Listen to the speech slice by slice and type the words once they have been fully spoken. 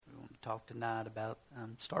talk tonight about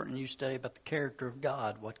starting a new study about the character of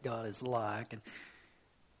God, what God is like. And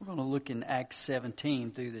we're going to look in Acts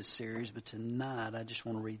 17 through this series, but tonight I just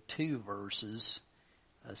want to read two verses,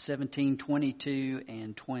 17, 22,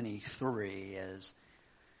 and 23, as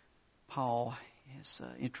Paul is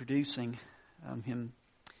introducing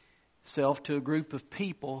himself to a group of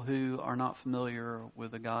people who are not familiar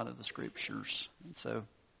with the God of the Scriptures. And so,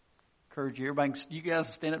 encourage you, everybody, you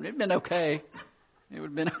guys stand up. It'd been okay. It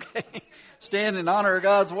would have been okay. Stand in honor of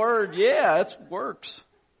God's Word. Yeah, it works.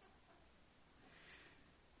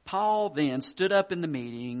 Paul then stood up in the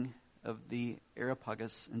meeting of the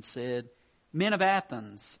Areopagus and said, "Men of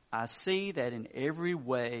Athens, I see that in every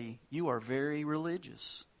way you are very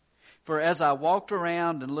religious. For as I walked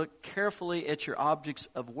around and looked carefully at your objects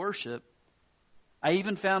of worship, I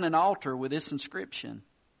even found an altar with this inscription,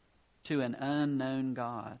 'To an unknown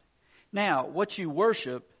God.' Now, what you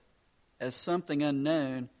worship as something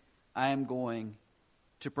unknown, I am going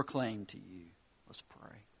to proclaim to you." Let's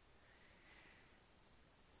pray.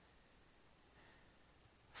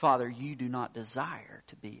 Father, you do not desire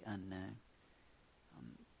to be unknown.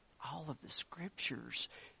 All of the Scriptures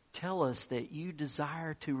tell us that you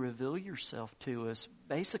desire to reveal yourself to us.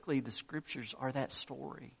 Basically, the Scriptures are that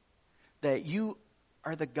story, that you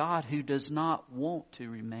are the God who does not want to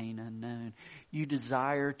remain unknown. You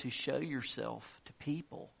desire to show yourself to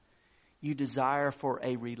people. You desire for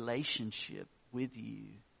a relationship with you.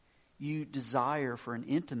 You desire for an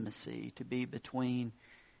intimacy to be between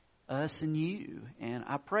us and you. And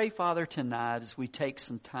I pray, Father, tonight as we take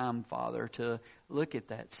some time, Father, to look at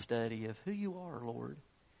that study of who you are, Lord.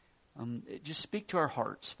 Just speak to our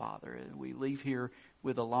hearts, Father. We leave here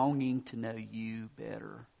with a longing to know you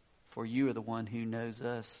better, for you are the one who knows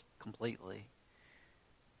us completely.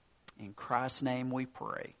 In Christ's name we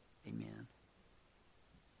pray. Amen.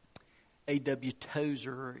 A.W.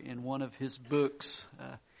 Tozer, in one of his books,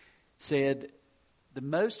 said, "The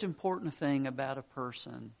most important thing about a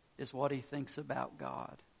person is what he thinks about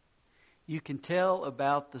God. You can tell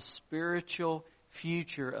about the spiritual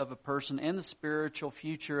future of a person and the spiritual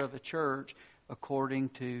future of a church according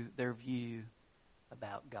to their view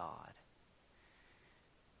about God."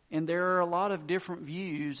 And there are a lot of different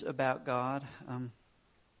views about God.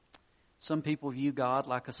 Some people view God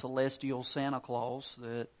like a celestial Santa Claus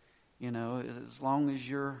that, you know, as long as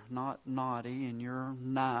you're not naughty and you're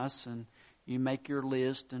nice and you make your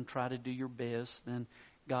list and try to do your best, then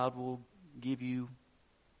God will give you,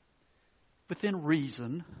 within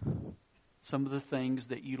reason, some of the things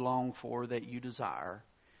that you long for, that you desire.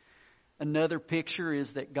 Another picture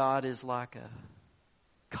is that God is like a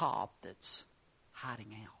cop that's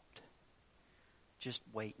hiding out, just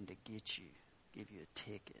waiting to get you, give you a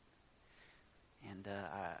ticket. And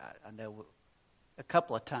I know a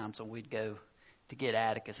couple of times when we'd go to get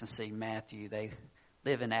Atticus and see Matthew, they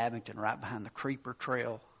live in Abington right behind the Creeper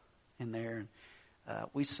Trail in there. And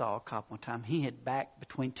we saw a cop one time. He had backed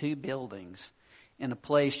between two buildings in a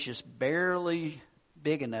place just barely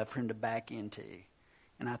big enough for him to back into.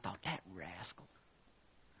 And I thought, that rascal.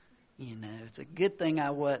 You know, it's a good thing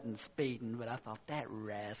I wasn't speeding, but I thought, that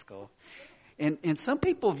rascal. And some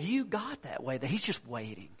people view God that way, that He's just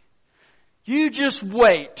waiting. You just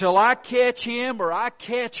wait till I catch him or I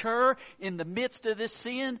catch her in the midst of this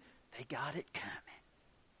sin. They got it coming.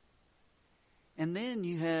 And then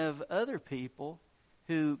you have other people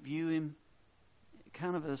who view Him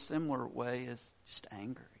kind of a similar way, as just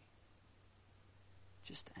angry.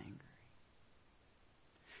 Just angry.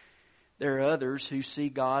 There are others who see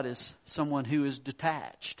God as someone who is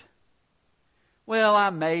detached. Well, I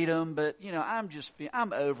made them, but, you know,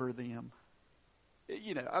 I'm over them.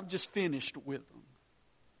 You know, I'm just finished with them.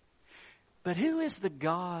 But who is the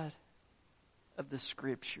God of the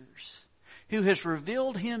Scriptures, who has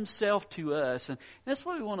revealed Himself to us? And that's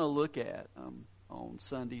what we want to look at on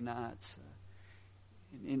Sunday nights.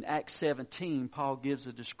 In Acts 17, Paul gives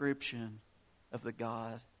a description of the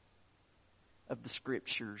God of the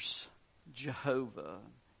Scriptures, Jehovah,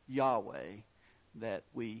 Yahweh, that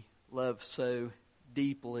we love so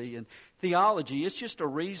deeply. And theology is just a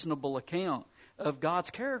reasonable account of God's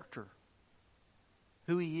character,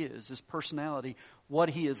 who He is, His personality, what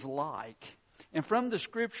He is like. And from the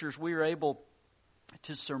Scriptures, we are able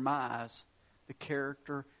to surmise the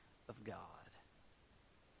character of God.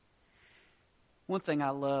 One thing I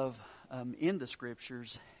love in the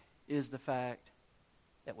Scriptures is the fact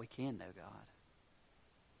that we can know God.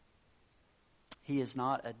 He is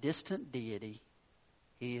not a distant deity.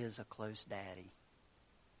 He is a close daddy.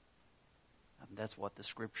 That's what the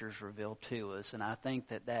Scriptures reveal to us, and I think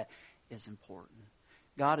that is important.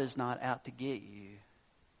 God is not out to get you.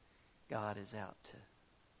 God is out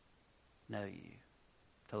know you,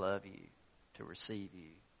 to love you, to receive you,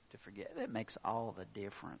 to forget. That makes all the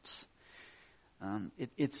difference.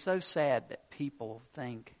 It's so sad that people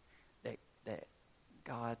think that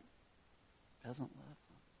God doesn't love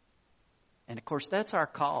them. And of course, that's our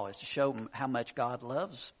call, is to show them how much God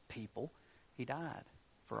loves people. He died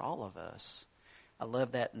for all of us. I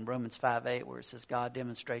love that in Romans 5:8, where it says, God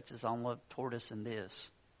demonstrates His own love toward us in this,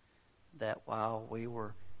 that while we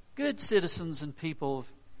were good citizens and people,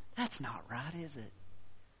 that's not right, is it?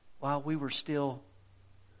 While we were still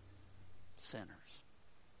sinners,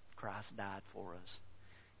 Christ died for us.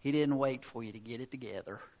 He didn't wait for you to get it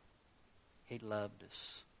together. He loved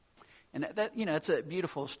us. And that it's a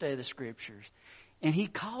beautiful state of the Scriptures. And He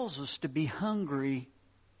calls us to be hungry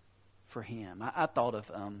for Him. I thought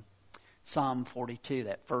of Psalm 42,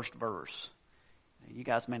 that first verse. You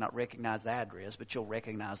guys may not recognize the address, but you'll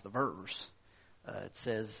recognize the verse. It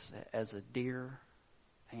says, as a deer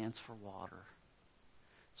pants for water,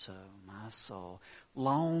 so my soul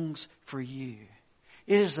longs for you.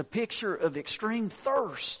 It is a picture of extreme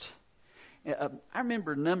thirst. I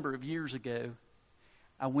remember a number of years ago,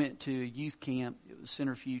 I went to a youth camp. It was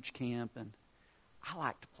Centrifuge Camp, and I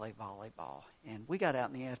like to play volleyball. And we got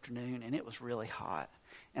out in the afternoon, and it was really hot.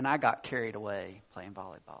 And I got carried away playing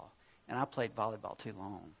volleyball. And I played volleyball too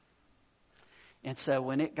long. And so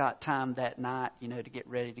when it got time that night, to get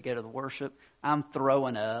ready to go to the worship, I'm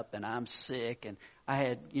throwing up and I'm sick. And I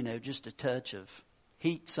had, just a touch of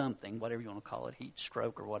heat something, whatever you want to call it, heat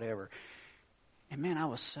stroke or whatever. And man, I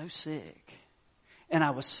was so sick. And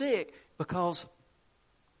I was sick because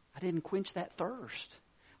I didn't quench that thirst.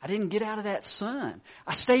 I didn't get out of that sun.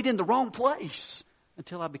 I stayed in the wrong place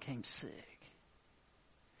until I became sick.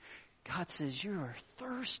 God says, you are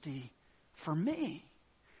thirsty for me.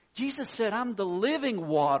 Jesus said, I'm the living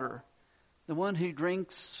water. The one who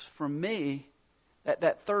drinks from me,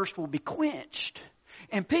 that thirst will be quenched.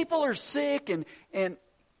 And people are sick and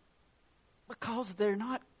because they're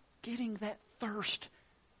not getting that thirst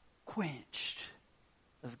quenched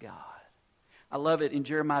of God. I love it in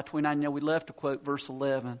Jeremiah 29. We left to quote verse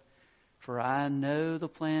 11. For I know the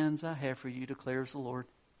plans I have for you, declares the Lord.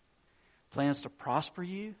 Plans to prosper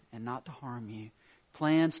you and not to harm you.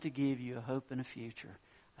 Plans to give you a hope and a future.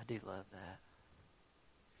 I do love that.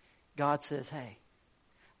 God says, hey,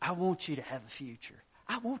 I want you to have a future.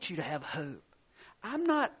 I want you to have hope. I'm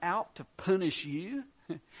not out to punish you.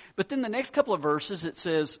 But then the next couple of verses, it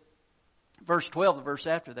says, verse 12, the verse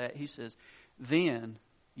after that, He says, then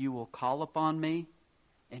you will call upon me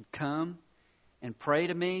and come and pray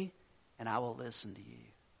to me, and I will listen to you.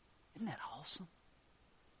 Isn't that awesome?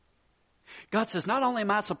 God says, not only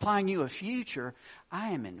am I supplying you a future,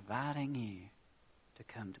 I am inviting you to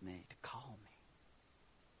come to me, to call me,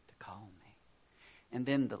 to call me. And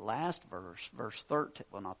then the last verse, verse 13,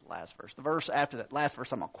 well, not the last verse, the verse after that, last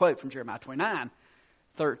verse I'm going to quote from Jeremiah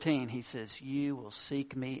 29:13, He says, you will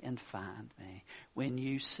seek me and find me when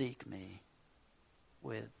you seek me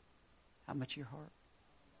with how much of your heart?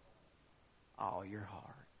 All your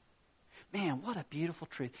heart. Man, what a beautiful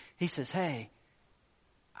truth. He says, hey,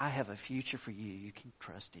 I have a future for you. You can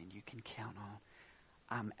trust in, you can count on.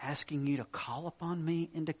 I'm asking you to call upon me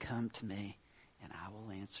and to come to me, and I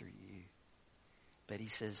will answer you. But He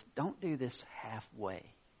says, don't do this halfway.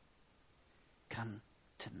 Come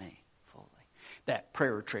to me fully. That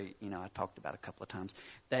prayer retreat, I talked about a couple of times.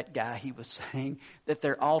 That guy, he was saying that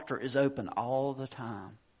their altar is open all the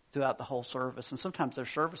time throughout the whole service. And sometimes their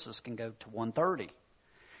services can go to 1:30.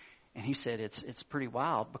 And he said it's pretty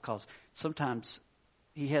wild because sometimes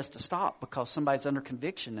he has to stop because somebody's under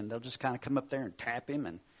conviction and they'll just kind of come up there and tap him.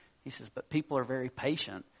 And he says, but people are very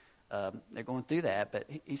patient. They're going through that. But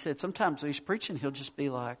he said sometimes when he's preaching, he'll just be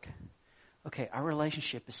like, okay, our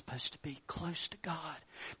relationship is supposed to be close to God.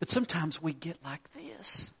 But sometimes we get like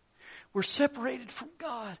this. We're separated from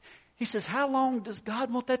God. He says, how long does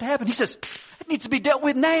God want that to happen? He says, it needs to be dealt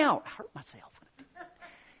with now. I hurt myself.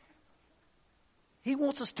 He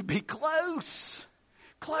wants us to be close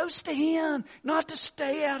to Him, not to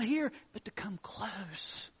stay out here, but to come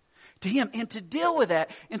close to Him and to deal with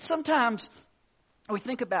that. And sometimes we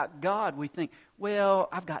think about God, we think, well,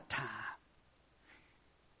 I've got time.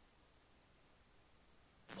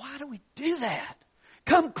 Why do we do that?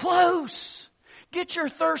 Come close. Get your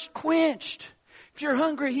thirst quenched. If you're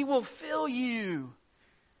hungry, He will fill you.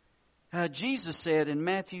 Jesus said in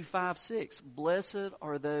Matthew 5:6, blessed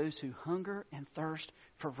are those who hunger and thirst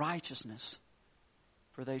for righteousness,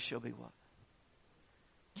 for they shall be what?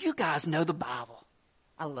 You guys know the Bible.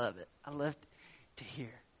 I love it. I love to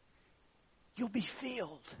hear. You'll be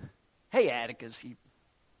filled. Hey, Atticus,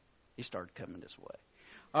 he started coming this way.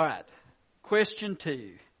 All right. Question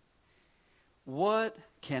 2. what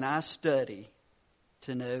can I study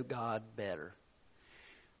to know God better?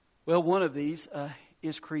 Well, one of these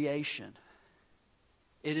is creation.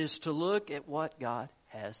 It is to look at what God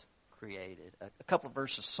has created. A couple of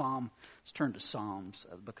verses, let's turn to Psalms,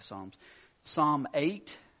 the book of Psalms. Psalm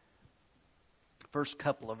 8, first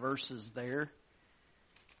couple of verses there.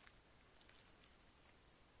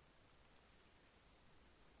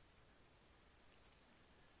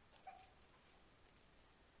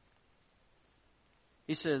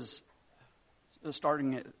 He says,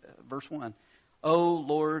 starting at verse 1, O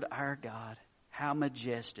Lord our God, how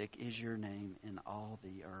majestic is your name in all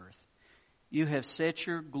the earth. You have set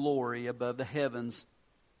your glory above the heavens.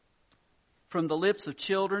 From the lips of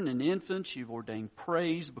children and infants you've ordained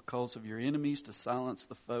praise because of your enemies to silence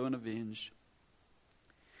the foe and avenge.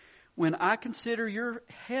 When I consider your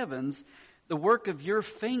heavens, the work of your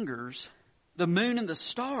fingers, the moon and the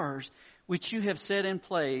stars which you have set in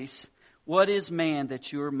place, what is man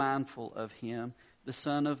that you are mindful of him, the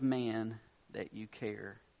Son of Man that you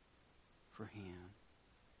care for him?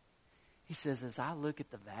 He says, as I look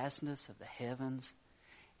at the vastness of the heavens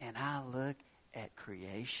and I look at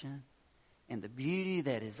creation and the beauty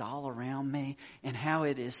that is all around me and how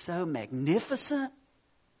it is so magnificent,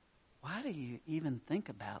 why do you even think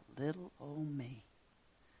about little old me?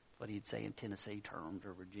 That's what he'd say in Tennessee terms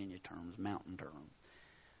or Virginia terms, mountain terms.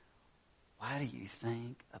 Why do you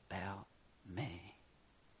think about me?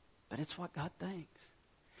 But it's what God thinks.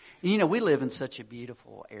 You know, we live in such a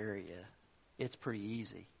beautiful area. It's pretty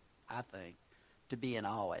easy, I think, to be in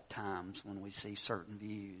awe at times when we see certain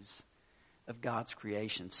views of God's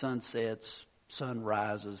creation. Sunsets,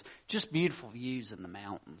 sunrises, just beautiful views in the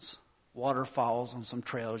mountains. Waterfalls on some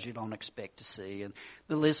trails you don't expect to see. And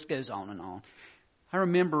the list goes on and on. I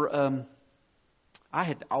remember I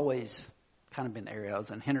had always kind of been the area. I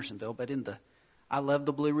was in Hendersonville, but I love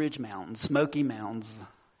the Blue Ridge Mountains, Smoky Mountains,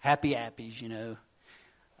 Happy Appies, you know.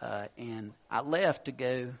 And I left to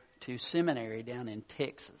go to seminary down in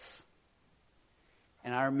Texas.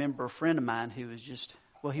 And I remember a friend of mine who was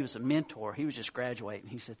he was a mentor. He was just graduating.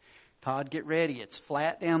 He said, Todd, get ready. It's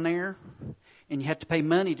flat down there, and you have to pay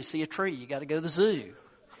money to see a tree. You got to go to the zoo.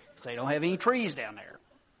 So they don't have any trees down there.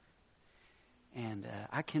 And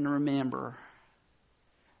I can remember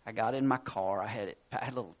I got in my car. I had a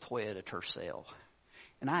little Toyota Tercel.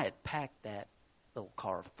 And I had packed that little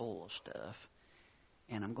car full of stuff.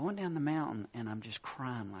 And I'm going down the mountain, and I'm just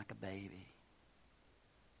crying like a baby.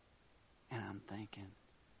 And I'm thinking,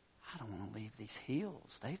 I don't want to leave these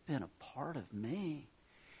hills. They've been a part of me.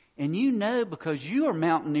 And you know, because you are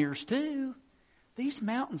mountaineers too, these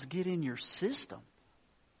mountains get in your system.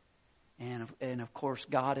 And of course,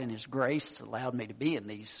 God in His grace has allowed me to be in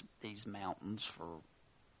these mountains for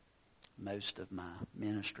most of my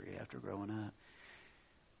ministry after growing up.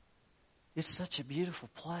 It's such a beautiful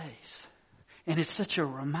place. And it's such a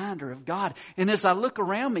reminder of God. And as I look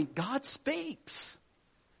around me, God speaks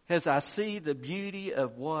as I see the beauty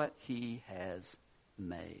of what He has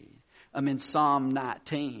made. In Psalm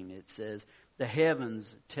 19, it says, the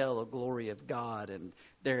heavens tell the glory of God and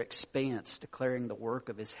their expanse declaring the work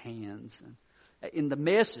of His hands. And in the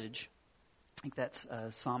Message, I think that's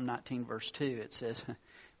Psalm 19 verse 2, it says,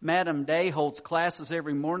 Madam Day holds classes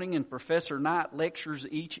every morning and Professor Knight lectures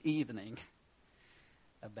each evening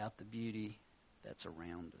about the beauty that's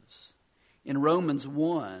around us. In Romans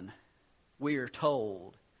 1, we are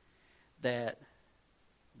told that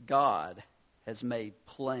God has made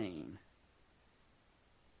plain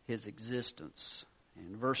His existence.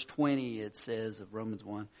 In verse 20 it says of Romans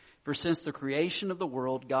 1, for since the creation of the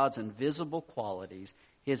world, God's invisible qualities,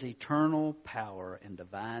 His eternal power and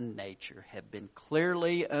divine nature have been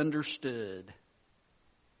clearly understood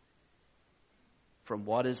from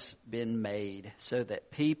what has been made, so that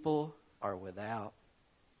people are without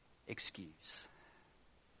excuse.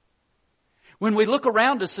 When we look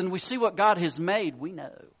around us and we see what God has made, we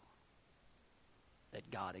know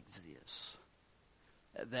that God exists.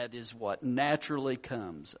 That is what naturally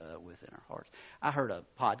comes within our hearts. I heard a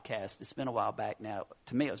podcast, it's been a while back now.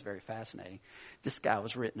 To me, it was very fascinating. This guy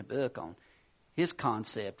was written a book on, his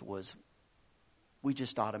concept was, we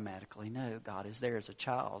just automatically know God is there as a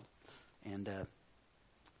child. And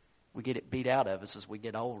we get it beat out of us as we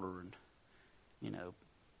get older. And,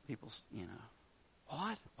 people's,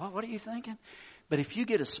 what are you thinking? But if you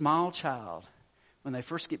get a small child, when they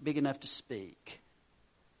first get big enough to speak,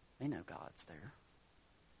 they know God's there.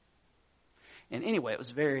 And anyway, it was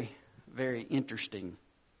very, very interesting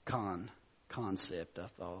concept, I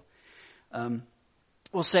thought.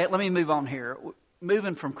 Let me move on here.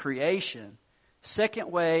 Moving from creation, second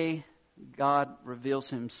way God reveals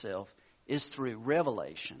Himself is through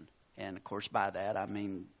revelation And, of course, by that I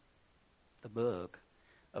mean the book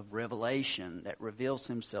of Revelation that reveals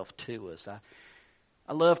himself to us.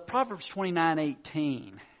 I love Proverbs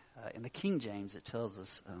 29:18. In the King James, it tells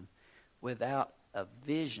us, without a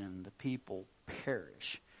vision, the people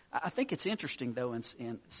perish. I think it's interesting, though,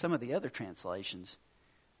 in some of the other translations,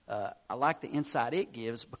 I like the insight it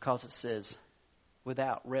gives because it says,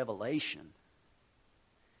 without revelation.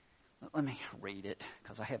 Let me read it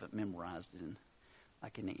because I haven't memorized it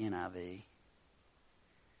in the NIV.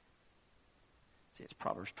 See, it's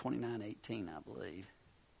Proverbs 29:18, I believe.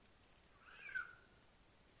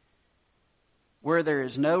 Where there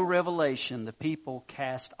is no revelation, the people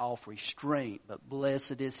cast off restraint, but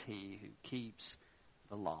blessed is he who keeps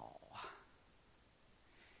the law.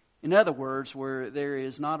 In other words, where there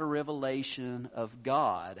is not a revelation of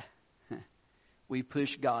God, we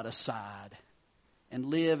push God aside and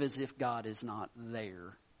live as if God is not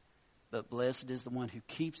there. But blessed is the one who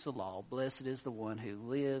keeps the law. Blessed is the one who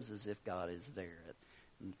lives as if God is there,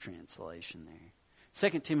 in the translation there.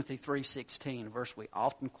 2 Timothy 3:16, a verse we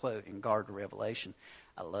often quote in regard to Revelation.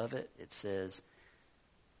 I love it. It says,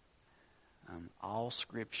 all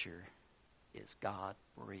Scripture is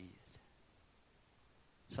God-breathed.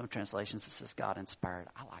 Some translations it says God-inspired.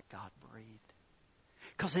 I like God-breathed.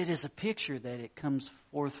 Because it is a picture that it comes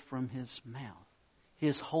forth from His mouth.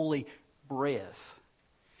 His holy breath.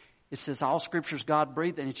 It says all Scripture is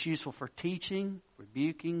God-breathed and it's useful for teaching,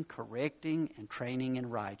 rebuking, correcting, and training in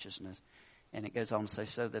righteousness. And it goes on to say,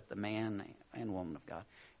 so that the man and woman of God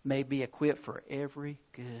may be equipped for every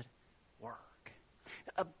good work.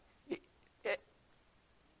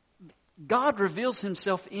 God reveals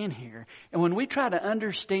Himself in here. And when we try to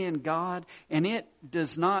understand God and it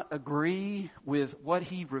does not agree with what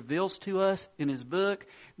He reveals to us in His book,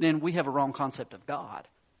 then we have a wrong concept of God.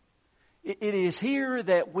 It is here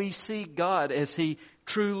that we see God as He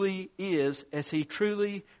truly is, as He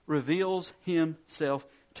truly reveals Himself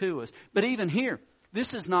to us. But even here,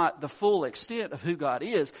 this is not the full extent of who God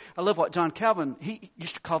is. I love what John Calvin, he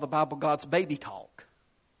used to call the Bible God's baby talk.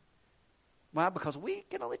 Why? Because we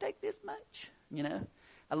can only take this much, you know.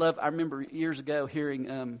 I remember years ago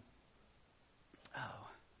hearing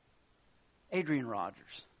Adrian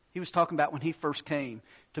Rogers. He was talking about when he first came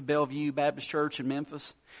to Bellevue Baptist Church in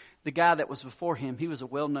Memphis. The guy that was before him, he was a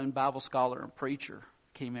well-known Bible scholar and preacher.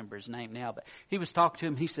 I can't remember his name now, but he was talking to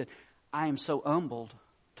him. He said, I am so humbled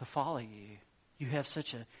to follow you. You have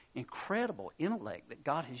such an incredible intellect that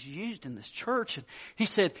God has used in this church. And he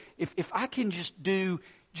said, if I can just do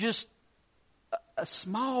just a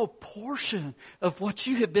small portion of what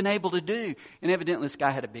you have been able to do. And evidently this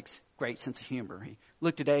guy had a great sense of humor. He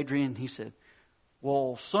looked at Adrian and he said,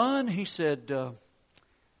 well, son, he said,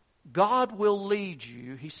 God will lead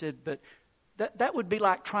you. He said, but that would be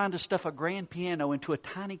like trying to stuff a grand piano into a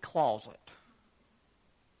tiny closet.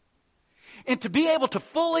 And to be able to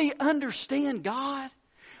fully understand God,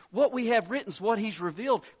 what we have written is what He's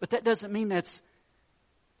revealed, but that doesn't mean that's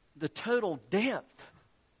the total depth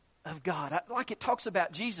of God. Like it talks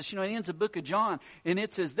about Jesus, it ends the book of John, and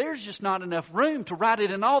it says there's just not enough room to write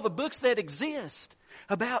it in all the books that exist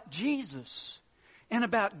about Jesus and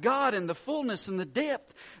about God and the fullness and the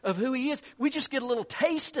depth of who He is. We just get a little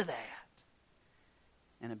taste of that.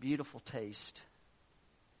 And a beautiful taste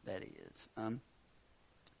that is.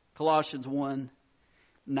 Colossians 1,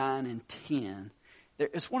 9 and 10.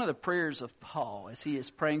 It's one of the prayers of Paul as he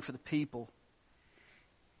is praying for the people.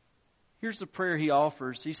 Here's the prayer he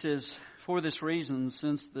offers. He says, for this reason,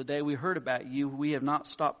 since the day we heard about you, we have not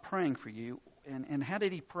stopped praying for you. And how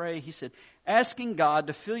did he pray? He said, asking God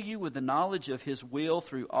to fill you with the knowledge of His will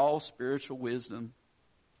through all spiritual wisdom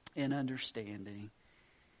and understanding.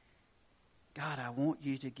 God, I want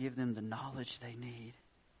you to give them the knowledge they need,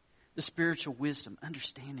 the spiritual wisdom,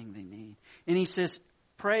 understanding they need. And he says,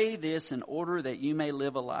 pray this in order that you may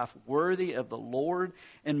live a life worthy of the Lord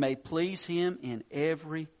and may please Him in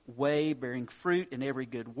every way, bearing fruit in every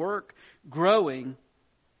good work, growing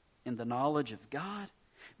in the knowledge of God,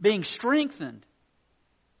 being strengthened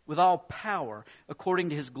with all power according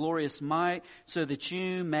to His glorious might, so that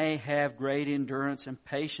you may have great endurance and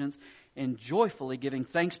patience, and joyfully giving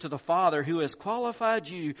thanks to the Father who has qualified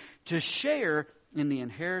you to share in the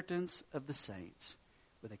inheritance of the saints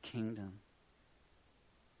with a kingdom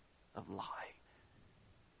of light.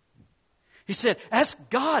 He said, ask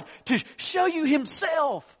God to show you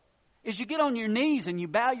Himself. As you get on your knees and you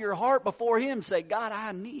bow your heart before Him, say, God,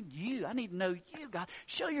 I need you. I need to know you, God.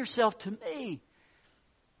 Show yourself to me.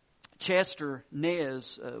 Chester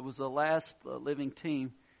Nez was the last living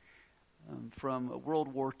team from a World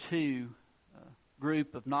War II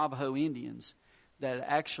group of Navajo Indians that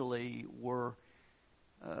actually were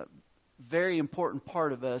very important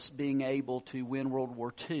part of us being able to win World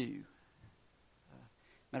War II.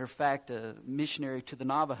 Matter of fact, a missionary to the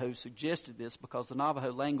Navajo suggested this because the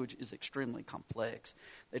Navajo language is extremely complex.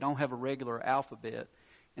 They don't have a regular alphabet,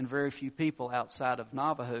 and very few people outside of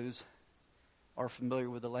Navajos are familiar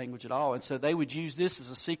with the language at all. And so they would use this as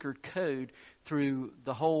a secret code through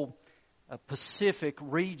the whole Pacific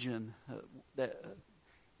region,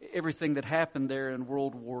 everything that happened there in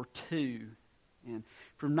World War II. And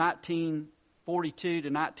from 1942 to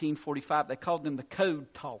 1945, they called them the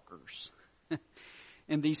code talkers.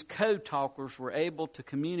 And these code talkers were able to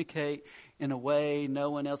communicate in a way no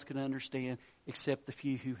one else could understand except the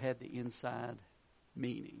few who had the inside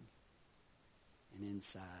meaning and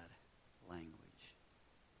inside language.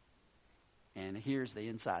 And here's the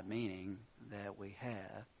inside meaning that we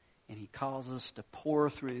have. And he calls us to pour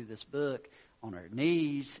through this book on our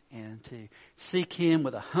knees and to seek Him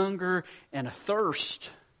with a hunger and a thirst.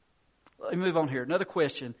 Let me move on here. Another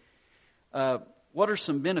question. What are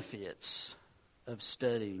some benefits of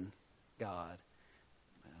studying God?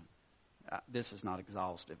 This is not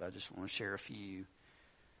exhaustive. I just want to share a few.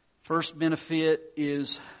 First benefit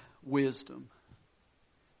is wisdom.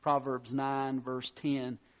 Proverbs 9 verse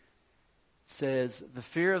 10 says, "The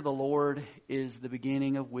fear of the Lord is the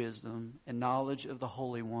beginning of wisdom, and knowledge of the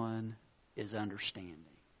Holy One is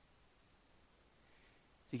understanding."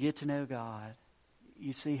 To get to know God,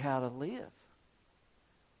 you see how to live.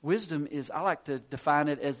 Wisdom is, I like to define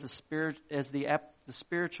it as the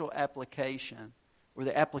spiritual application, or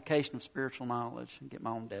the application of spiritual knowledge. I'll get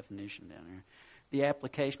my own definition down here. The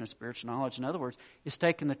application of spiritual knowledge, in other words, is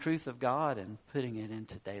taking the truth of God and putting it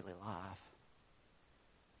into daily life.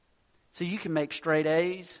 So you can make straight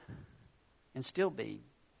A's and still be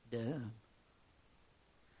dumb.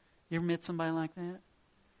 You ever met somebody like that?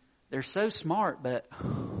 They're so smart, but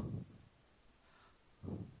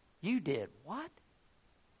you did what?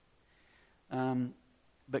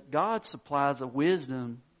 But God supplies a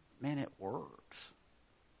wisdom, man, it works.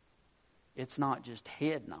 It's not just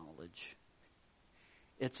head knowledge.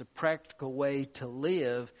 It's a practical way to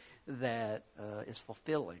live that is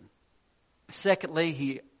fulfilling. Secondly,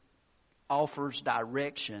 He offers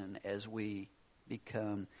direction as we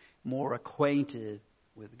become more acquainted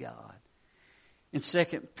with God. In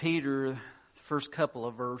 2 Peter, the first couple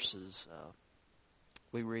of verses,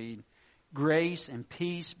 we read, "Grace and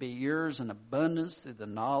peace be yours in abundance through the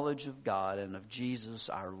knowledge of God and of Jesus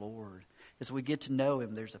our Lord." As we get to know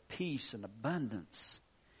Him, there's a peace and abundance.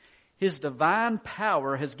 "His divine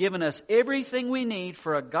power has given us everything we need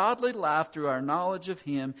for a godly life through our knowledge of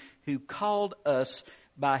Him who called us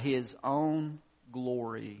by His own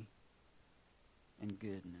glory and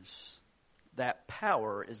goodness." That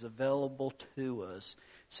power is available to us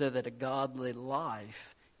so that a godly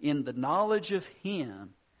life in the knowledge of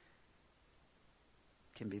Him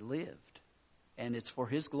can be lived. And it's for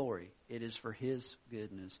His glory. It is for His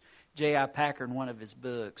goodness. J.I. Packer, in one of his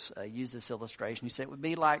books, used this illustration. He said it would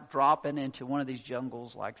be like dropping into one of these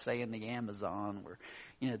jungles, like, say, in the Amazon, where,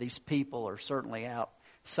 these people are certainly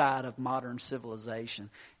outside of modern civilization.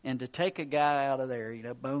 And to take a guy out of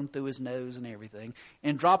there, bone through his nose and everything,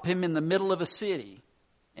 and drop him in the middle of a city,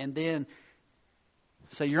 and then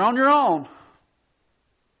say, "You're on your own."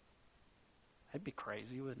 That'd be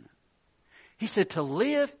crazy, wouldn't it? He said to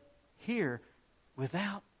live here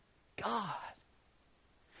without God,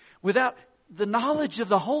 without the knowledge of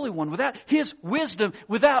the Holy One, without His wisdom,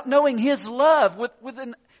 without knowing His love, with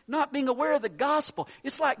not being aware of the gospel.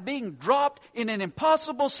 It's like being dropped in an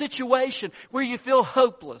impossible situation where you feel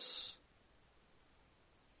hopeless.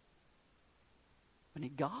 We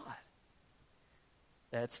need God.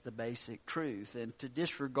 That's the basic truth. And to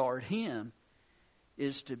disregard Him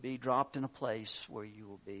is to be dropped in a place where you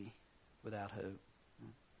will be without hope.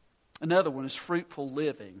 Another one is fruitful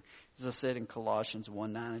living. As I said in Colossians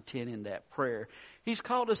 1, 9 and 10 in that prayer, He's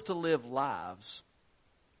called us to live lives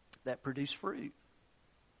that produce fruit.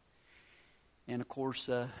 And of course,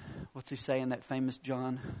 what's He say in that famous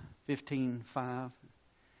John 15:5?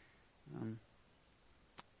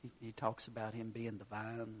 He talks about Him being the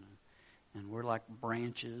vine, and we're like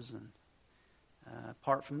branches, and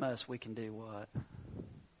apart from us, we can do what?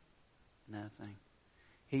 Nothing.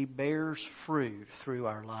 He bears fruit through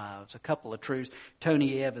our lives. A couple of truths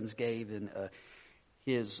Tony Evans gave in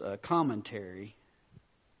his commentary.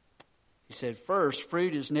 He said, first,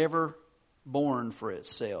 fruit is never born for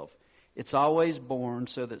itself. It's always born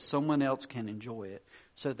so that someone else can enjoy it,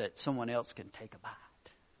 so that someone else can take a bite.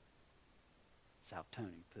 That's how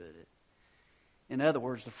Tony put it. In other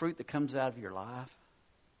words, the fruit that comes out of your life,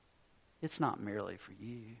 it's not merely for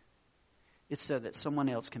you. It's so that someone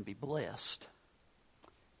else can be blessed.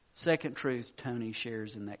 Second truth Tony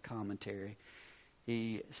shares in that commentary.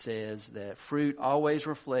 He says that fruit always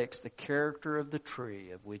reflects the character of the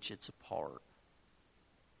tree of which it's a part.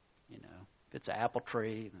 You know, if it's an apple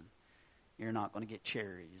tree, then you're not going to get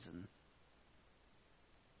cherries and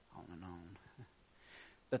on and on.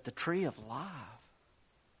 But the tree of life,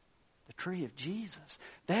 the tree of Jesus,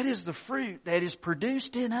 that is the fruit that is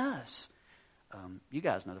produced in us. You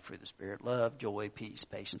guys know the fruit of the Spirit: love, joy, peace,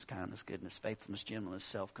 patience, kindness, goodness, faithfulness, gentleness,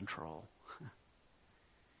 self-control.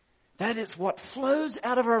 That is what flows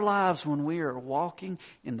out of our lives when we are walking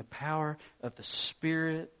in the power of the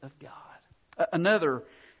Spirit of God. Another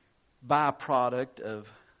byproduct of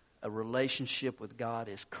a relationship with God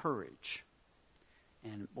is courage.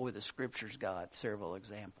 And boy, the Scriptures got several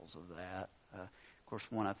examples of that. Of course,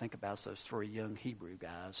 one I think about is those 3 young Hebrew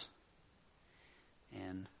guys.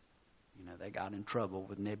 And, you know, they got in trouble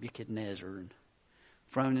with Nebuchadnezzar and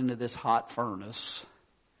thrown into this hot furnace.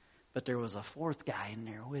 But there was a 4th guy in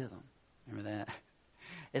there with them. Remember that?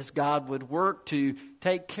 As God would work to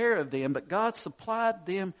take care of them, but God supplied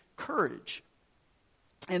them courage.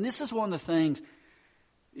 And this is one of the things,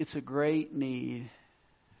 it's a great need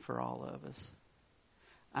for all of us.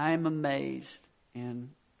 I am amazed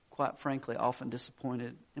and, quite frankly, often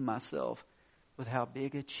disappointed in myself with how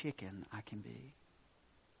big a chicken I can be.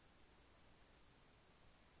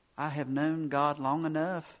 I have known God long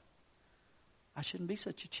enough. I shouldn't be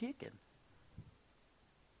such a chicken.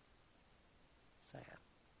 Sad.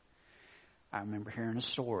 I remember hearing a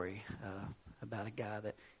story about a guy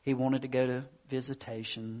that he wanted to go to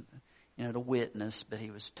visitation, to witness, but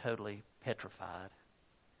he was totally petrified.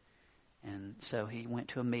 And so he went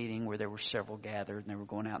to a meeting where there were several gathered, and they were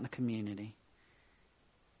going out in the community.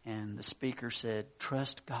 And the speaker said,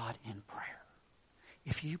 "Trust God in prayer.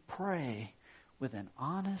 If you pray with an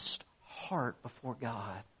honest heart before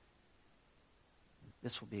God,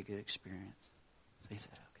 this will be a good experience." So he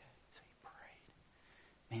said, okay. So he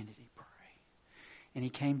prayed. Man, did he pray. And he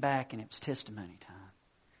came back, and it was testimony time.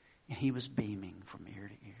 And he was beaming from ear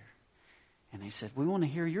to ear. And they said, "We want to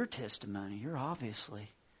hear your testimony. You're obviously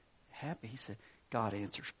happy." He said, "God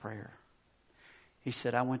answers prayer." He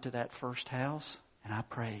said, "I went to that first house, and I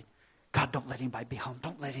prayed, 'God, don't let anybody be home.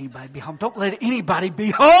 Don't let anybody be home. Don't let anybody be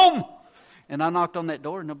home.' And I knocked on that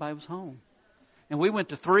door, and nobody was home. And we went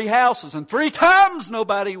to 3 houses, and 3 times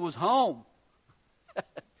nobody was home."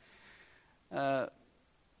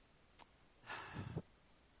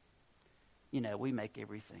 We make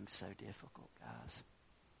everything so difficult, guys.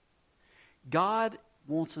 God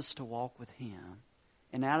wants us to walk with Him.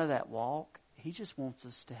 And out of that walk, He just wants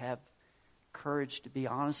us to have courage to be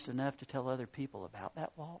honest enough to tell other people about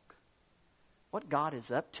that walk. What God is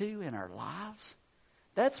up to in our lives.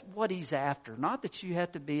 That's what He's after. Not that you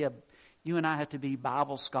and I have to be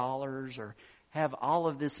Bible scholars or have all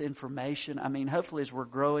of this information. I mean, hopefully as we're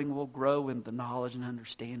growing, we'll grow in the knowledge and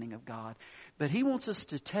understanding of God. But He wants us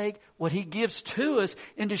to take what He gives to us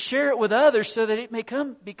and to share it with others so that it may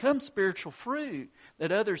become spiritual fruit,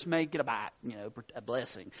 that others may get a bite, a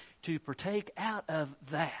blessing, to partake out of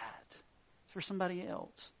that for somebody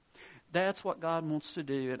else. That's what God wants to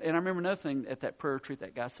do. And I remember another thing at that prayer retreat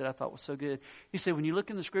that guy said I thought was so good. He said, when you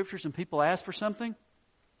look in the Scriptures and people ask for something,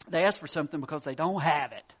 they ask for something because they don't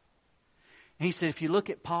have it. And he said, if you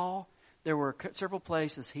look at Paul, there were several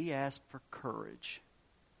places he asked for courage.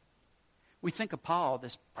 We think of Paul,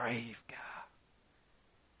 this brave guy.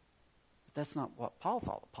 But that's not what Paul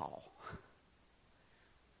thought of Paul.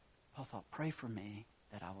 Paul thought, pray for me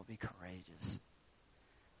that I will be courageous.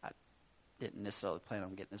 I didn't necessarily plan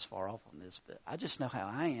on getting this far off on this, but I just know how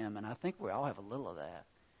I am, and I think we all have a little of that.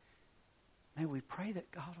 May we pray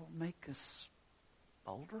that God will make us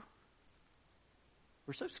bolder.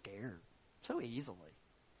 We're so scared so easily.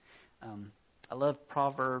 I love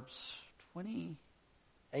Proverbs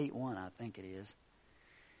 28:1, I think it is.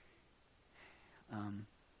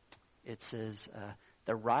 It says,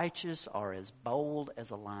 the righteous are as bold as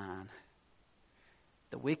a lion.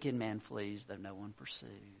 The wicked man flees, though no one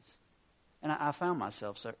pursues. And I found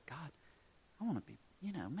myself, God, I want to be,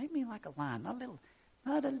 make me like a lion, not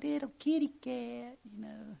a little kitty cat,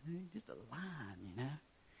 just a lion,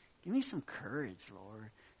 Give me some courage,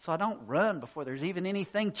 Lord, so I don't run before there's even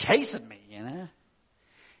anything chasing me,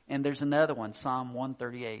 And there's another one, Psalm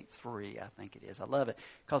 138:3, I think it is. I love it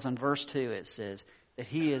because in verse 2 it says that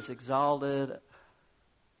He has exalted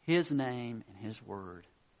His name and His word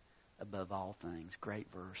above all things.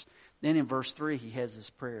 Great verse. Then in verse 3 he has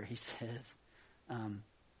this prayer. He says,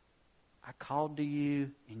 I called to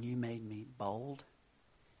you and you made me bold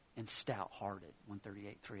and stout-hearted.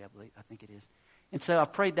 138:3, I think it is. And so I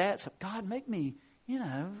prayed that. So God, make me,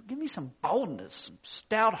 give me some boldness, some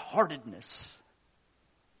stout-heartedness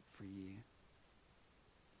for you.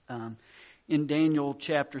 In Daniel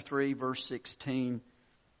chapter 3, verse 16,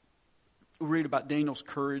 we read about Daniel's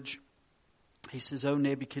courage. He says, O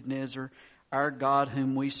Nebuchadnezzar, our God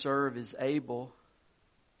whom we serve is able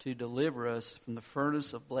to deliver us from the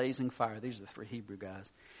furnace of blazing fire. These are the three Hebrew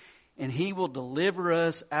guys. And he will deliver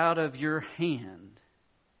us out of your hand,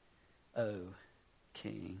 O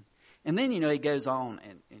King. And then, he goes on,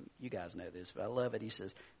 and you guys know this, but I love it. He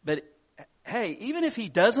says, but hey, even if he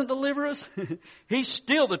doesn't deliver us, he's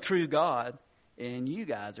still the true God. And you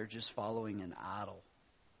guys are just following an idol.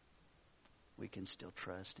 We can still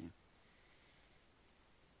trust him.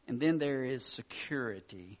 And then there is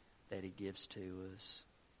security that he gives to us.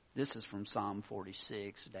 This is from Psalm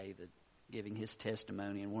 46, David giving his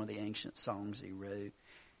testimony in one of the ancient songs he wrote.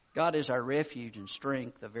 God is our refuge and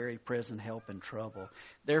strength, a very present help in trouble.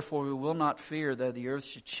 Therefore we will not fear, though the earth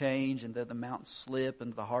should change, and though the mountains slip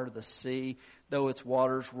into the heart of the sea, though its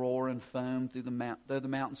waters roar and foam, though the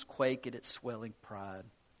mountains quake at its swelling pride.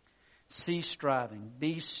 Cease striving,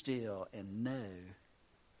 be still, and know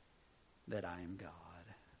that I am God.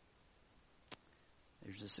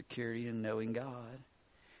 There's a security in knowing God,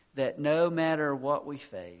 that no matter what we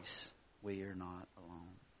face, we are not alone.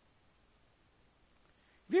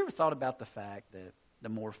 Have you ever thought about the fact that the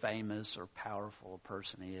more famous or powerful a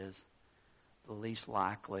person is, the least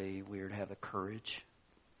likely we are to have the courage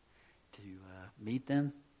to meet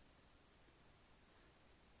them?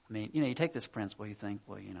 I mean, you take this principle, you think,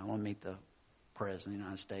 well, I want to meet the President of the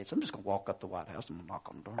United States. I'm just going to walk up to the White House and I'm going to knock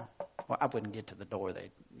on the door. Well, I wouldn't get to the door,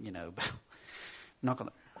 but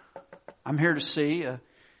I'm here to see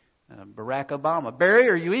Barack Obama. Barry,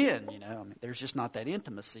 are you in? There's just not that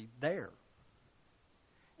intimacy there.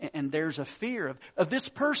 And there's a fear of this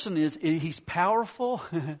person he's powerful.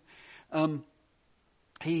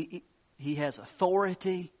 He has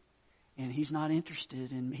authority, and he's not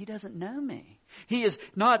interested in me. He doesn't know me. He is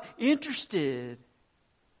not interested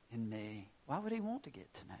in me. Why would he want to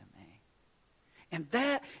get to know me? And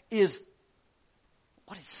that is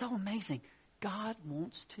what is so amazing. God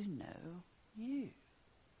wants to know you.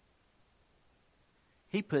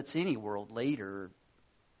 He puts any world leader,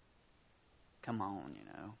 come on,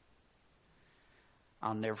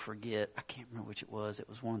 I'll never forget, I can't remember which it was. It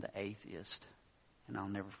was one of the atheists. And I'll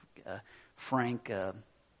never forget, Frank, I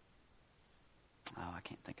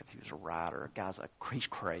can't think if he was a writer. He's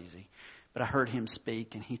crazy. But I heard him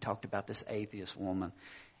speak, and he talked about this atheist woman.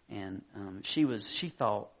 And she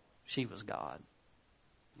thought she was God.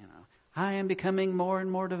 I am becoming more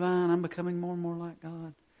and more divine. I'm becoming more and more like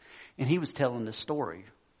God. And he was telling this story,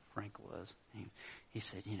 Frank was. He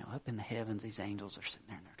said, up in the heavens, these angels are sitting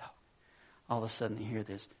there and they're talking. All of a sudden you hear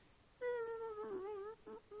this.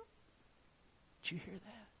 Did you hear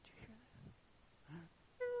that?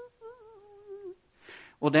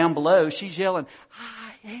 Well, down below, she's yelling,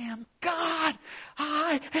 I am God!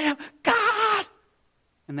 I am God!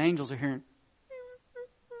 And the angels are hearing.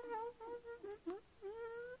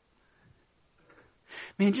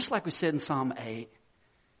 Man, just like we said in Psalm 8,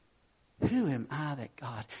 who am I that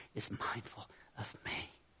God is mindful of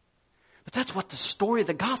me? But that's what the story of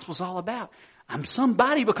the gospel is all about. I'm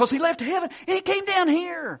somebody because he left heaven and he came down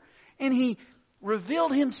here and he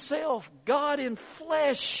revealed himself, God in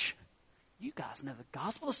flesh. You guys know the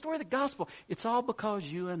gospel, the story of the gospel. It's all because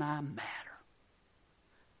you and I matter.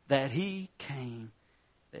 That he came,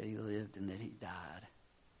 that he lived, and that he died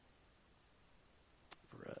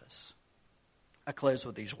for us. I close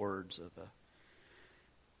with these words of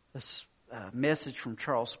this message from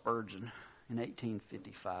Charles Spurgeon in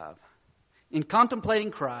 1855. In contemplating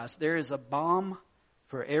Christ, there is a balm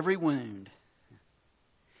for every wound.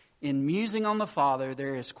 In musing on the Father,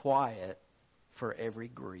 there is quiet for every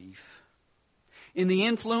grief. In the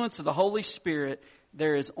influence of the Holy Spirit,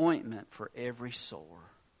 there is ointment for every sore.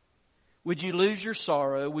 Would you lose your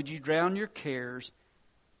sorrow? Would you drown your cares?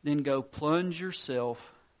 Then go plunge yourself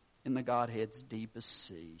in the Godhead's deepest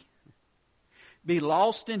sea. Be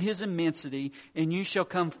lost in His immensity, and you shall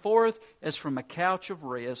come forth as from a couch of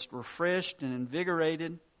rest, refreshed and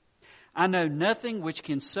invigorated. I know nothing which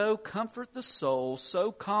can so comfort the soul,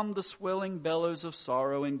 so calm the swelling bellows of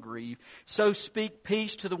sorrow and grief, so speak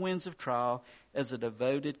peace to the winds of trial, as a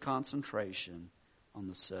devoted concentration on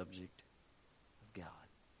the subject of God.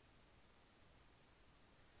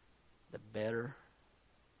 The better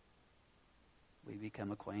we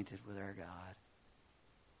become acquainted with our God,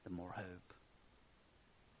 the more hope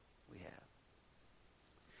we have.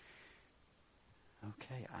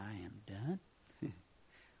 Okay, I am done.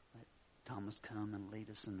 Let Thomas come and lead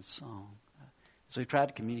us in the song. So we try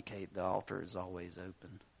to communicate. The altar is always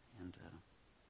open. And